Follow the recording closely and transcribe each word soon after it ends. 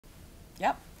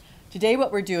Yep. Today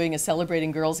what we're doing is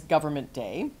celebrating Girls Government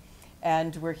Day.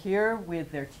 And we're here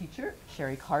with their teacher,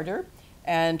 Sherry Carter.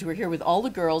 And we're here with all the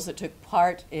girls that took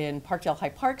part in Parkdale High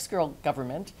Park's Girl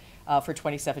Government for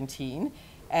 2017.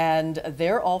 And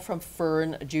they're all from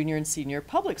Fern Junior and Senior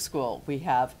Public School. We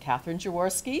have Catherine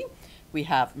Jaworski, we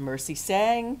have Mercy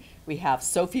Sang, we have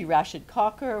Sophie Rashid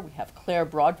Cocker, we have Claire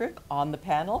Broderick on the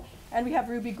panel, and we have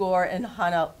Ruby Gore and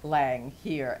Hannah Lang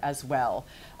here as well,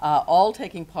 all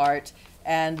taking part.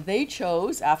 And they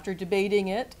chose, after debating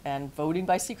it and voting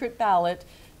by secret ballot,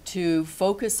 to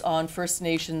focus on First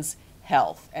Nations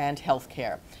health and health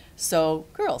care. So,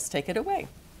 girls, take it away.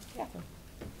 Catherine.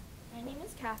 My name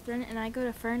is Catherine, and I go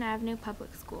to Fern Avenue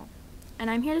Public School. And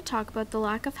I'm here to talk about the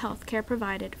lack of health care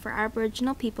provided for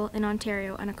Aboriginal people in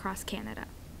Ontario and across Canada.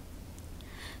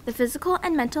 The physical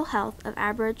and mental health of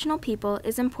Aboriginal people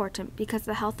is important because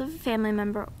the health of a family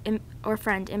member or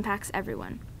friend impacts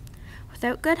everyone.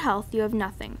 Without good health, you have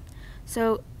nothing.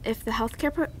 So, if the health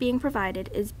care being provided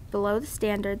is below the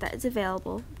standard that is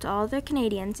available to all other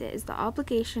Canadians, it is the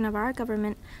obligation of our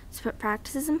government to put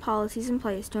practices and policies in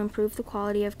place to improve the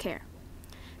quality of care.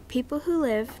 People who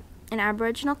live in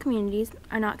Aboriginal communities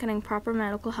are not getting proper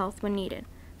medical health when needed.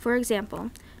 For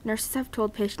example, nurses have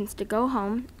told patients to go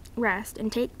home, rest,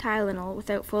 and take Tylenol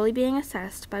without fully being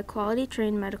assessed by quality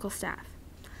trained medical staff.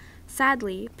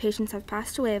 Sadly, patients have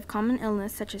passed away of common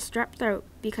illness such as strep throat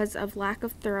because of lack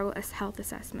of thorough health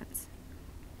assessments.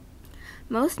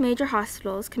 Most major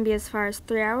hospitals can be as far as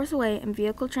 3 hours away, and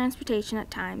vehicle transportation at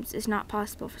times is not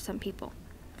possible for some people.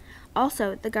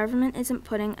 Also, the government isn't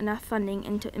putting enough funding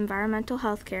into environmental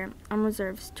health care on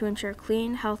reserves to ensure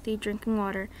clean, healthy drinking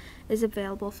water is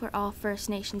available for all First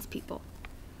Nations people.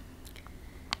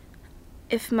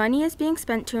 If money is being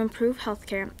spent to improve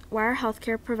healthcare, why are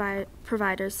healthcare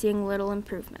providers seeing little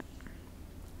improvement?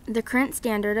 The current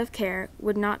standard of care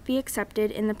would not be accepted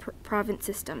in the province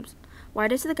systems. Why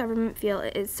does the government feel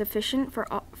it is sufficient for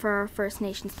our First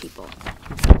Nations people?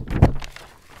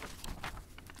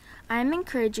 I am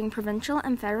encouraging provincial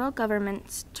and federal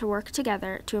governments to work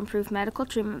together to improve medical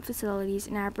treatment facilities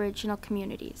in Aboriginal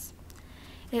communities.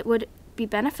 It would be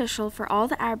beneficial for all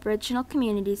the Aboriginal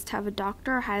communities to have a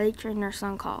doctor or highly trained nurse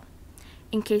on call,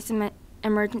 in case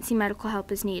emergency medical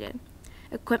help is needed.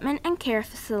 Equipment and care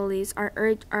facilities are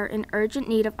in urgent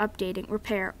need of updating,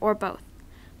 repair, or both.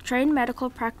 Trained medical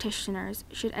practitioners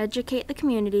should educate the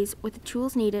communities with the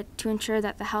tools needed to ensure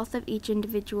that the health of each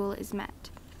individual is met.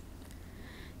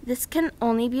 This can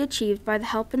only be achieved by the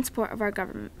help and support of our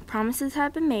government. Promises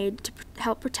have been made to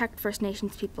help protect First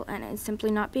Nations people, and it is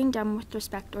simply not being done with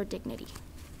respect or dignity.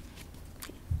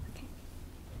 Okay.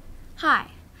 Hi,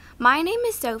 my name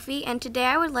is Sophie, and today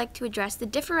I would like to address the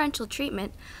differential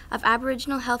treatment of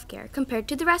Aboriginal healthcare compared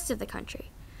to the rest of the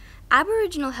country.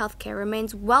 Aboriginal healthcare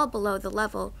remains well below the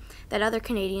level that other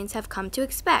Canadians have come to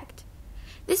expect.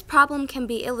 This problem can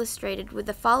be illustrated with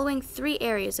the following 3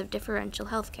 areas of differential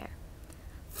healthcare.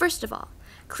 First of all,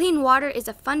 clean water is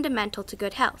a fundamental to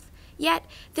good health, yet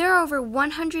there are over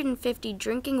 150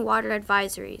 drinking water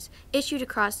advisories issued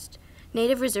across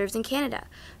native reserves in Canada,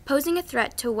 posing a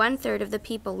threat to 1/3 of the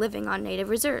people living on native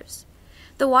reserves.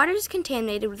 The water is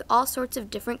contaminated with all sorts of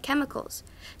different chemicals,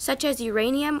 such as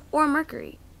uranium or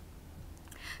mercury,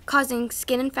 causing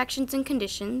skin infections and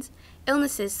conditions,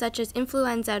 illnesses such as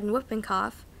influenza and whooping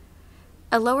cough,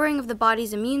 a lowering of the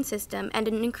body's immune system, and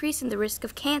an increase in the risk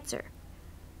of cancer.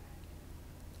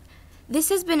 This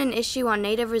has been an issue on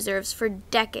native reserves for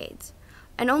decades,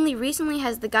 and only recently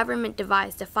has the government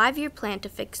devised a 5-year plan to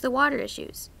fix the water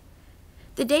issues.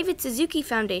 The David Suzuki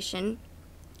Foundation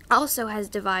also has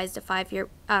devised a 5-year,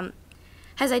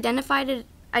 has identified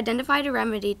a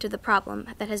remedy to the problem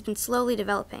that has been slowly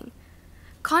developing.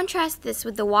 Contrast this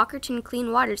with the Walkerton Clean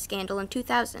Water scandal in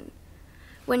 2000,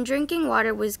 when drinking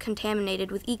water was contaminated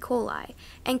with E. coli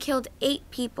and killed 8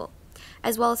 people,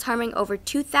 as well as harming over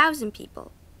 2,000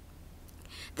 people.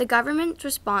 The government's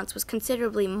response was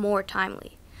considerably more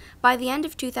timely. By the end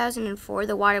of 2004,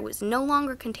 the water was no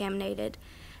longer contaminated,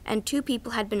 and 2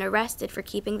 people had been arrested for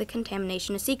keeping the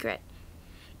contamination a secret.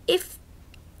 If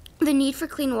the need for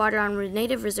clean water on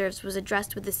native reserves was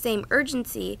addressed with the same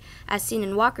urgency as seen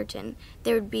in Walkerton,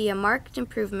 there would be a marked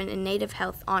improvement in native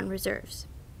health on reserves.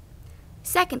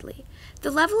 Secondly,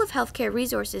 the level of healthcare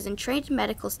resources and trained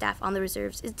medical staff on the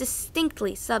reserves is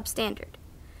distinctly substandard.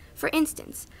 For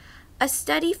instance, a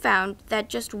study found that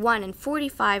just 1 in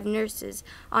 45 nurses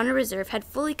on a reserve had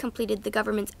fully completed the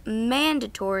government's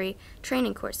mandatory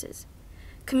training courses.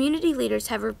 Community leaders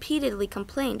have repeatedly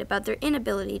complained about their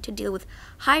inability to deal with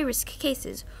high-risk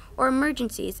cases or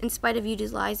emergencies in spite of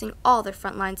utilizing all their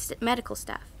frontline medical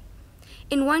staff.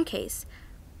 In one case,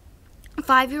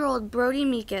 5-year-old Brody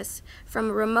Meekus from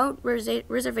a remote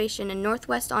reservation in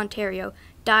northwest Ontario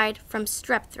died from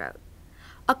strep throat,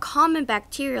 a common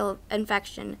bacterial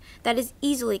infection that is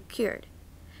easily cured.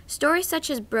 Stories such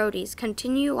as Brody's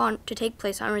continue on to take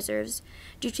place on reserves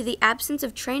due to the absence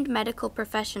of trained medical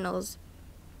professionals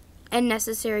and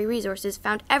necessary resources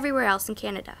found everywhere else in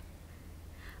Canada.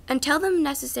 Until the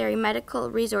necessary medical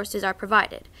resources are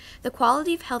provided, the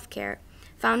quality of health care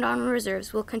found on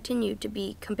reserves will continue to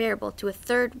be comparable to a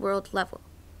third world level.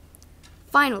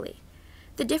 Finally,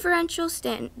 the differential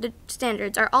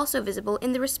standards are also visible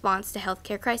in the response to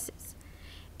healthcare crisis.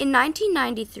 In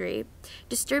 1993,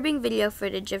 disturbing video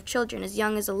footage of children as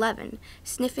young as 11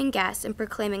 sniffing gas and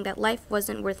proclaiming that life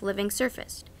wasn't worth living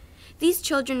surfaced. These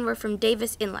children were from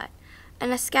Davis Inlet,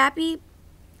 an Escapee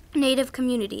Native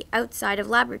community outside of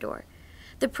Labrador.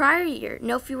 The prior year,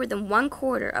 no fewer than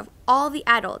 1/4 of all the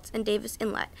adults in Davis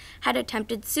Inlet had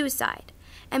attempted suicide,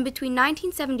 and between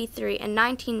 1973 and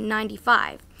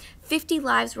 1995, 50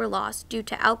 lives were lost due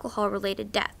to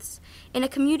alcohol-related deaths, in a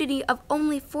community of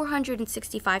only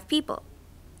 465 people.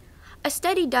 A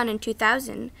study done in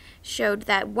 2000 showed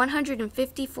that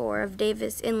 154 of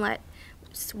Davis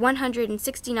Inlet's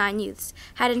 169 youths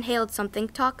had inhaled something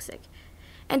toxic,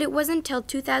 and it wasn't until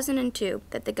 2002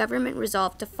 that the government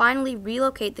resolved to finally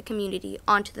relocate the community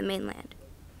onto the mainland.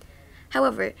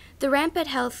 However, the rampant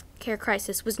health care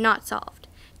crisis was not solved.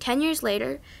 10 years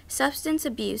later, substance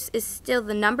abuse is still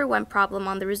the #1 problem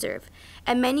on the reserve,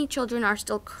 and many children are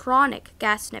still chronic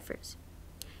gas sniffers.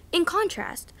 In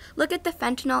contrast, look at the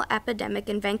fentanyl epidemic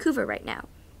in Vancouver right now.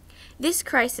 This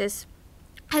crisis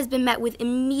has been met with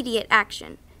immediate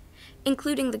action,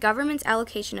 including the government's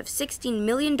allocation of $16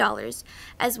 million,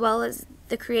 as well as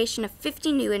the creation of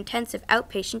 50 new intensive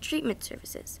outpatient treatment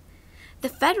services. The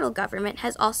federal government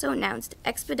has also announced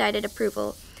expedited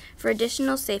approval for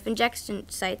additional safe injection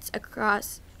sites.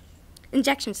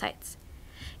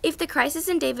 If the crisis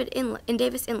in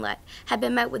Davis Inlet had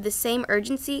been met with the same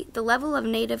urgency, the level of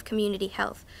Native community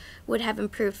health would have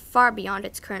improved far beyond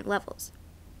its current levels.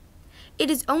 It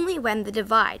is only when the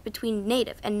divide between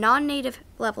Native and non-Native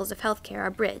levels of healthcare are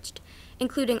bridged,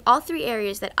 including all 3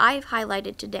 areas that I've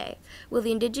highlighted today, will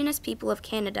the Indigenous people of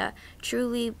Canada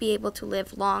truly be able to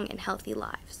live long and healthy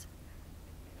lives.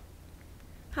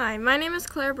 Hi, my name is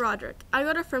Claire Broderick. I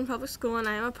go to Fern Public School and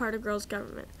I am a part of Girls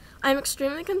Government. I am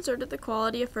extremely concerned with the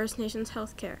quality of First Nations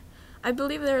healthcare. I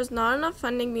believe there is not enough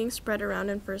funding being spread around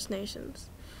in First Nations.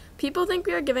 People think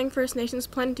we are giving First Nations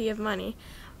plenty of money,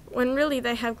 when really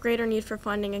they have greater need for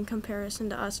funding in comparison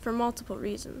to us for multiple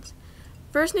reasons.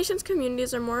 First Nations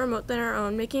communities are more remote than our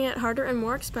own, making it harder and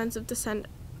more expensive to send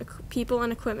people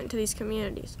and equipment to these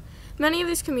communities. Many of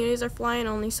these communities are fly-in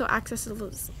only, so access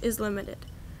is limited.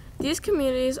 These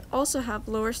communities also have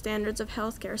lower standards of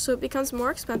healthcare, so it becomes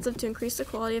more expensive to increase the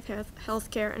quality of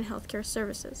healthcare and healthcare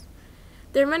services.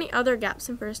 There are many other gaps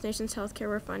in First Nations healthcare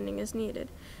where funding is needed.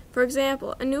 For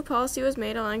example, a new policy was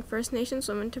made allowing First Nations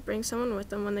women to bring someone with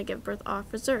them when they give birth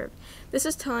off reserve. This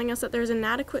is telling us that there is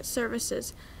inadequate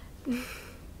services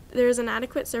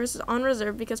on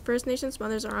reserve because First Nations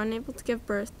mothers are unable to give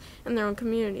birth in their own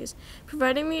communities.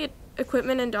 Providing the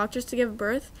equipment and doctors to give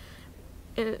birth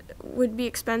would be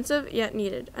expensive yet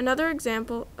needed. Another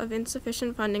example of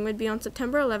insufficient funding would be on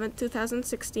September 11,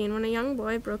 2016, when a young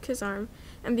boy broke his arm,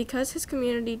 and because his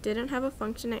community didn't have a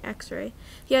functioning x-ray,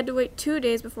 he had to wait 2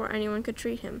 days before anyone could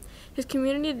treat him. His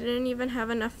community didn't even have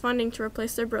enough funding to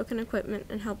replace their broken equipment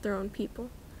and help their own people.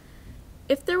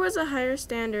 If there was a higher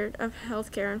standard of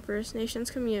healthcare in First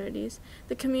Nations communities,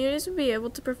 the communities would be able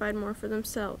to provide more for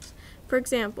themselves. For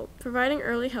example, providing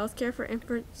early health care for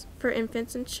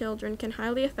infants and children can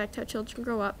highly affect how children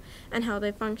grow up and how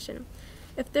they function.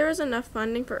 If there was enough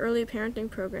funding for early parenting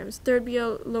programs, there would be a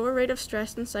lower rate of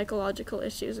stress and psychological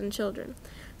issues in children.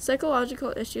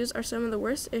 Psychological issues are some of the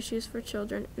worst issues for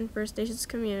children in First Nations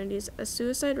communities, as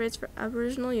suicide rates for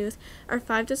Aboriginal youth are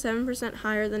 5 to 7%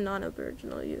 higher than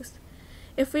non-Aboriginal youth.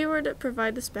 If we were to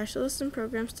provide the specialists and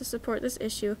programs to support this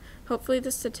issue, hopefully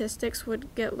the statistics would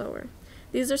get lower.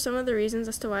 These are some of the reasons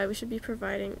as to why we should be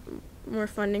providing more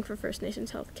funding for First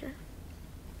Nations healthcare.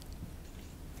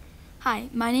 Hi,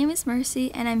 my name is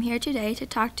Mercy, and I'm here today to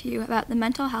talk to you about the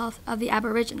mental health of the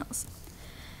Aboriginals.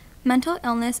 Mental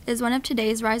illness is one of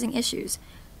today's rising issues.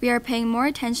 We are paying more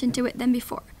attention to it than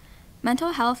before.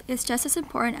 Mental health is just as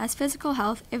important as physical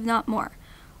health, if not more.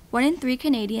 1 in 3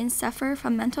 Canadians suffer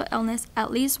from mental illness at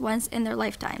least once in their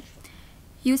lifetime.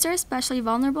 Youths are especially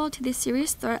vulnerable to the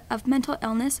serious threat of mental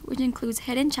illness, which includes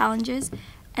hidden challenges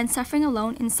and suffering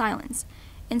alone in silence.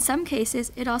 In some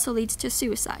cases, it also leads to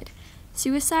suicide.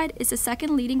 Suicide is the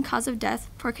second leading cause of death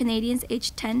for Canadians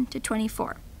aged 10 to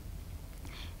 24.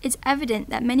 It's evident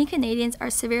that many Canadians are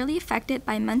severely affected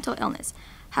by mental illness.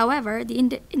 However, the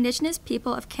Indigenous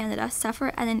people of Canada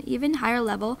suffer at an even higher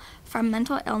level from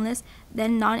mental illness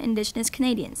than non-Indigenous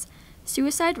Canadians.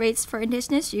 Suicide rates for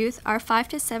Indigenous youth are 5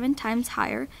 to 7 times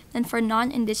higher than for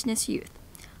non-Indigenous youth.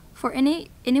 For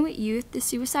Inuit youth, the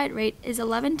suicide rate is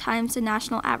 11 times the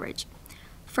national average.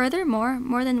 Furthermore,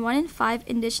 more than 1 in 5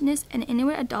 Indigenous and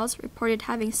Inuit adults reported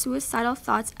having suicidal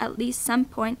thoughts at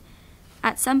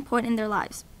some point in their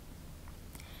lives.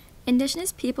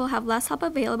 Indigenous people have less help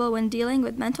available when dealing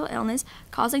with mental illness,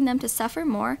 causing them to suffer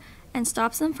more and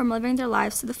stops them from living their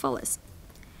lives to the fullest.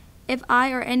 If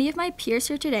I or any of my peers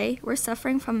here today were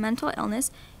suffering from mental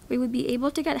illness, we would be able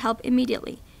to get help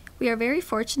immediately. We are very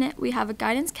fortunate we have a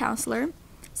guidance counselor,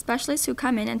 specialists who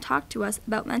come in and talk to us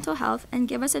about mental health and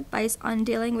give us advice on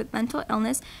dealing with mental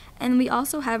illness, and we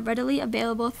also have readily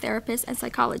available therapists and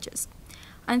psychologists.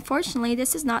 Unfortunately,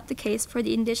 this is not the case for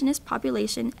the Indigenous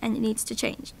population, and it needs to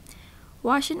change.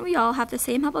 Why shouldn't we all have the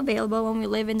same help available when we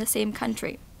live in the same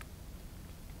country?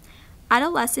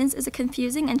 Adolescence is a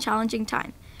confusing and challenging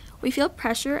time. We feel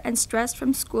pressure and stress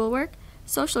from schoolwork,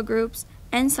 social groups,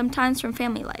 and sometimes from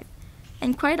family life.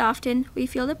 And quite often, we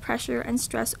feel the pressure and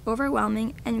stress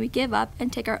overwhelming and we give up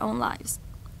and take our own lives.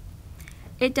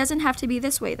 It doesn't have to be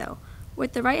this way, though.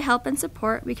 With the right help and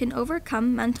support, we can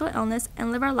overcome mental illness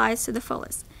and live our lives to the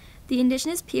fullest. The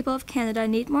Indigenous people of Canada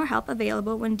need more help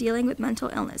available when dealing with mental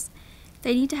illness.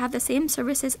 They need to have the same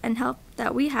services and help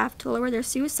that we have to lower their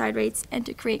suicide rates and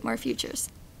to create more futures.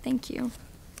 Thank you.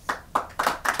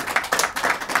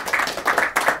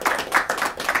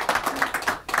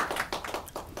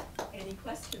 Any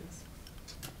questions?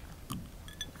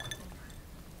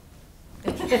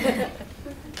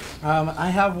 I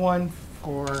have one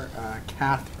for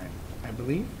Catherine, I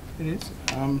believe it is.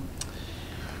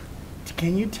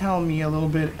 Can you tell me a little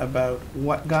bit about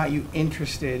what got you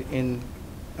interested in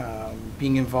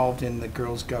being involved in the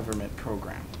Girls Government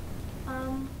program?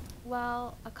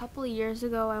 Well, a couple of years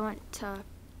ago I went to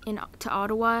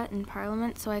Ottawa in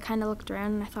Parliament, so I kind of looked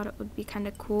around and I thought it would be kind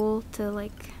of cool to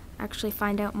actually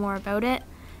find out more about it.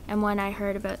 And when I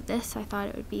heard about this, I thought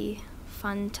it would be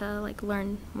fun to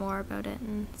learn more about it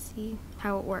and see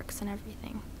how it works and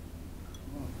everything.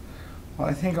 Well,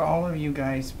 I think all of you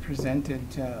guys presented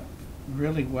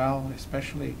really well,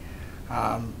 especially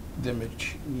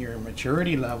your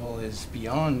maturity level is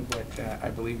beyond what I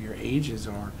believe your ages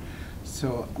are.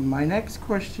 So my next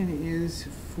question is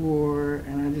for,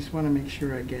 and I just want to make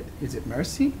sure I get, is it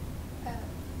Mercy?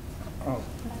 Oh,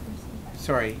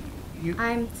 sorry.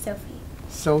 I'm Sophie.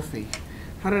 Sophie.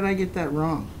 How did I get that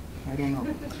wrong? I don't know.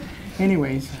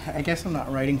 Anyways, I guess I'm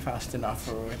not writing fast enough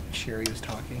for when Sherry was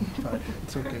talking, but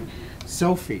it's okay.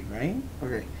 Sophie, right?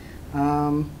 Okay.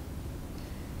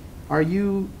 Are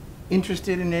you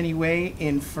interested in any way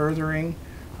in furthering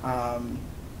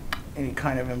any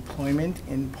kind of employment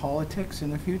in politics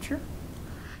in the future?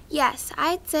 Yes,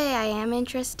 I'd say I am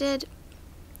interested.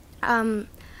 I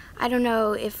don't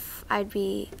know if I'd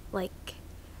be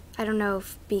I don't know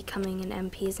if becoming an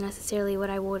MP is necessarily what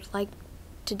I would like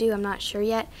to do. I'm not sure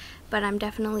yet, but I'm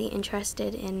definitely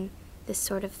interested in this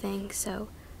sort of thing, so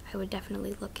I would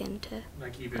definitely look into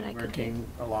Like even what I could working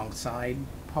do. alongside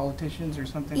politicians or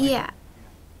something like Yeah. that?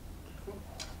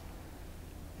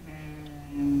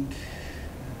 And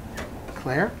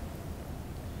Claire?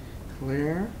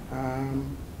 Claire,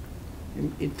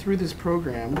 through this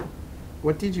program,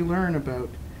 what did you learn about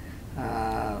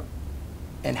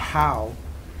and how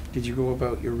did you go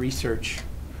about your research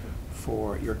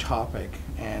for your topic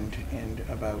and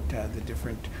about the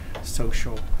different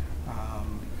social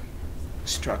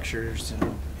structures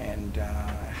and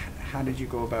how did you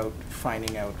go about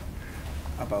finding out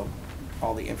about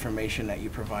all the information that you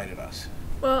provided us?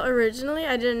 Well, originally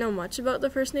I didn't know much about the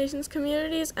First Nations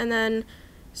communities, and then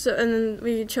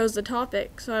we chose the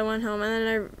topic. So I went home and then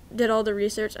I did all the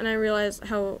research, and I realized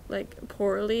how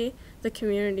poorly the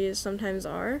communities sometimes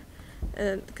are,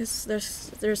 and because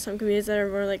there's some communities that are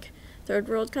more third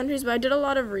world countries. But I did a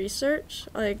lot of research,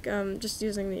 just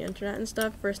using the internet and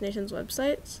stuff, First Nations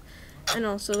websites, and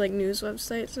also news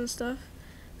websites and stuff.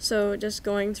 So just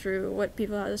going through what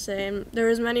people had to say, and there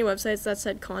was many websites that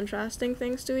said contrasting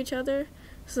things to each other.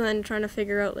 So then trying to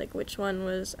figure out which one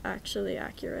was actually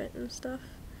accurate and stuff.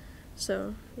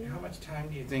 So yeah. How much time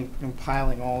do you think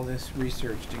compiling all this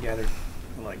research together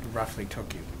roughly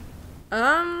took you?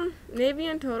 Maybe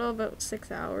in total about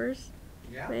 6 hours.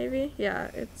 Yeah. Maybe. Yeah,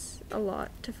 it's a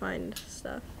lot to find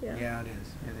stuff. Yeah. Yeah, it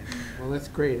is. Well, that's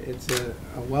great. It's a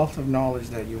wealth of knowledge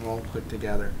that you've all put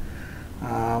together.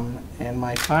 And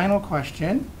my final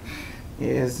question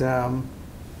is,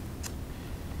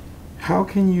 how how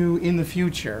can you, in the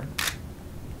future,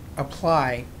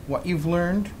 apply what you've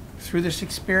learned through this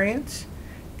experience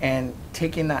and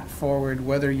taking that forward,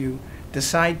 whether you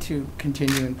decide to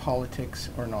continue in politics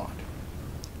or not?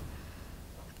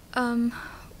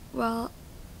 Well,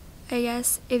 I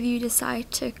guess if you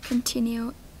decide to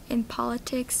continue in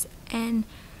politics and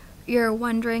you're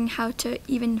wondering how to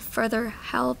even further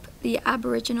help the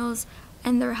Aboriginals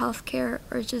and their health care,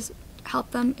 or just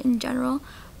help them in general,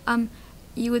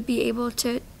 you would be able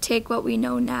to take what we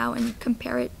know now and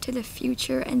compare it to the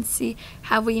future and see,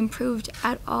 have we improved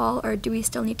at all, or do we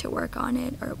still need to work on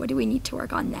it, or what do we need to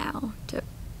work on now to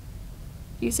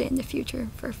use it in the future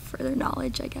for further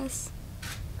knowledge, I guess.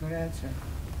 Good answer.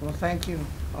 Well, thank you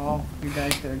all. You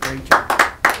guys did a great job.